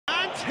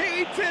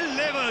he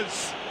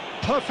delivers!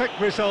 Perfect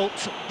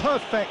result,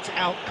 perfect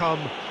outcome.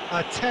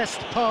 A test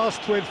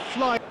passed with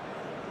flying.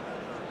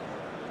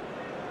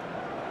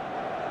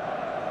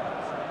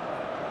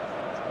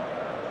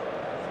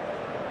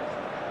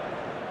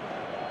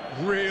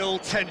 Real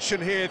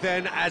tension here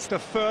then as the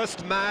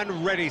first man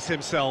readies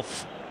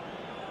himself.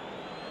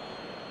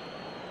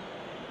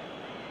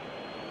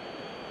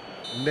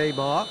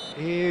 Neymar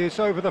is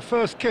over the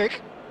first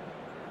kick.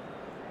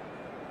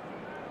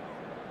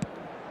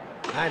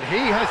 And he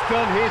has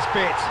done his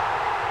bit.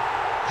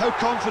 How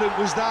confident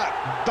was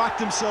that? Backed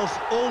himself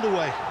all the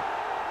way.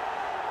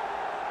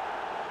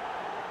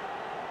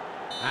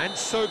 And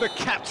so the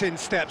captain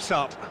steps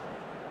up.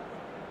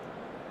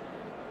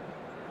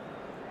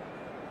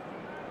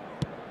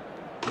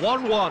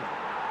 One.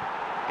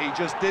 He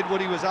just did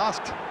what he was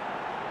asked.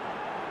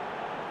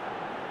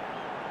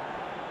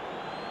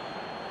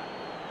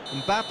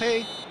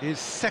 Mbappe is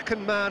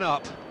second man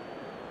up.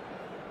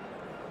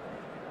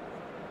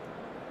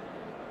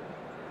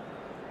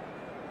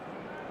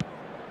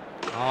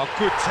 Oh,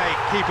 good take,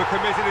 keeper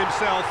committed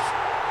himself.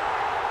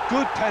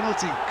 Good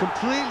penalty,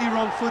 completely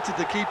wrong-footed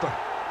the keeper.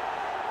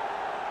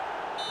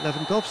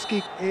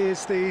 Lewandowski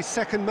Is the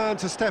second man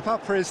to step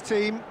up for his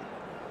team.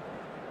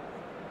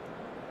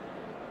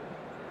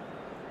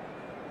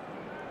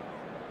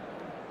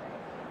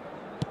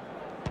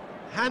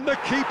 And the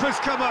keeper's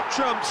come up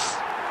trumps.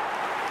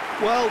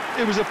 Well,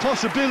 it was a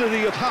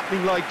possibility of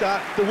happening like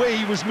that, the way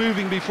he was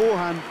moving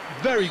beforehand.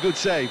 Very good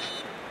save.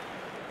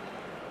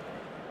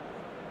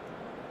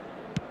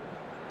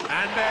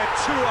 And they're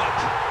two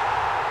up.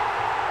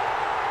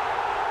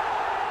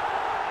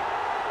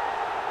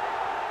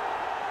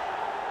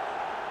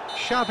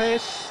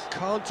 Chavez.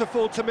 Can't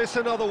afford to miss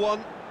another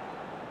one.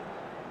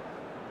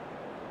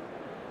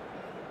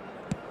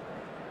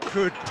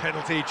 Good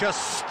penalty,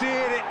 just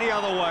steered it the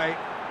other way.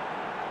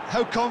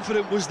 How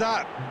confident was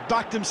that?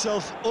 Backed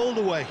himself all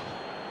the way.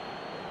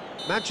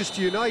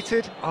 Manchester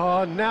United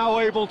are now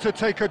able to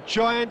take a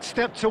giant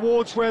step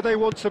towards where they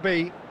want to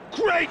be.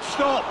 Great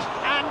stop!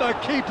 And the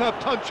keeper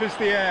punches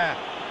the air.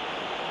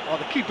 Oh,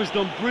 the keeper's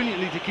done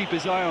brilliantly to keep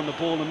his eye on the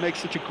ball and make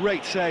such a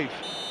great save.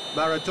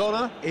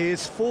 Maradona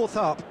is fourth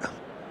up.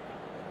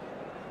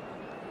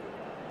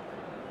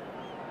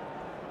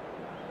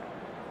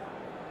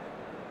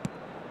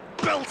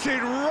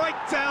 Belted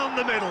right down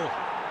the middle.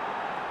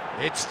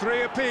 It's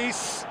three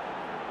apiece.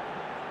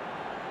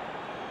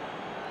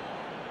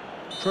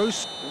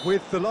 Kroos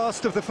with the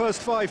last of the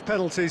first 5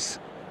 penalties.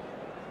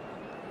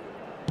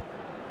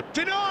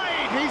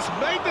 Denied! He's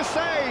made the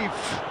save!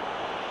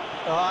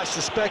 I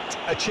suspect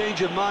a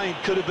change of mind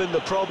could have been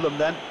the problem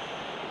then.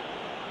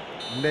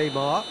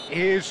 Neymar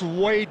is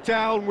weighed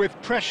down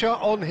with pressure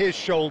on his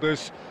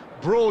shoulders.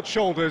 Broad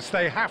shoulders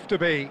they have to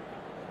be.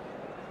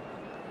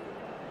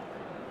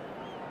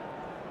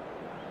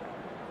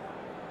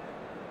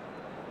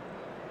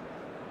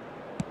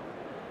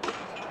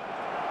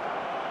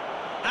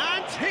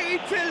 And he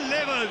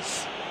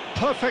delivers!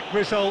 Perfect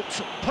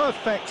result,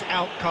 perfect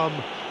outcome.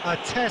 A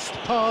test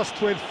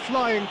passed with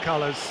flying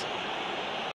colours.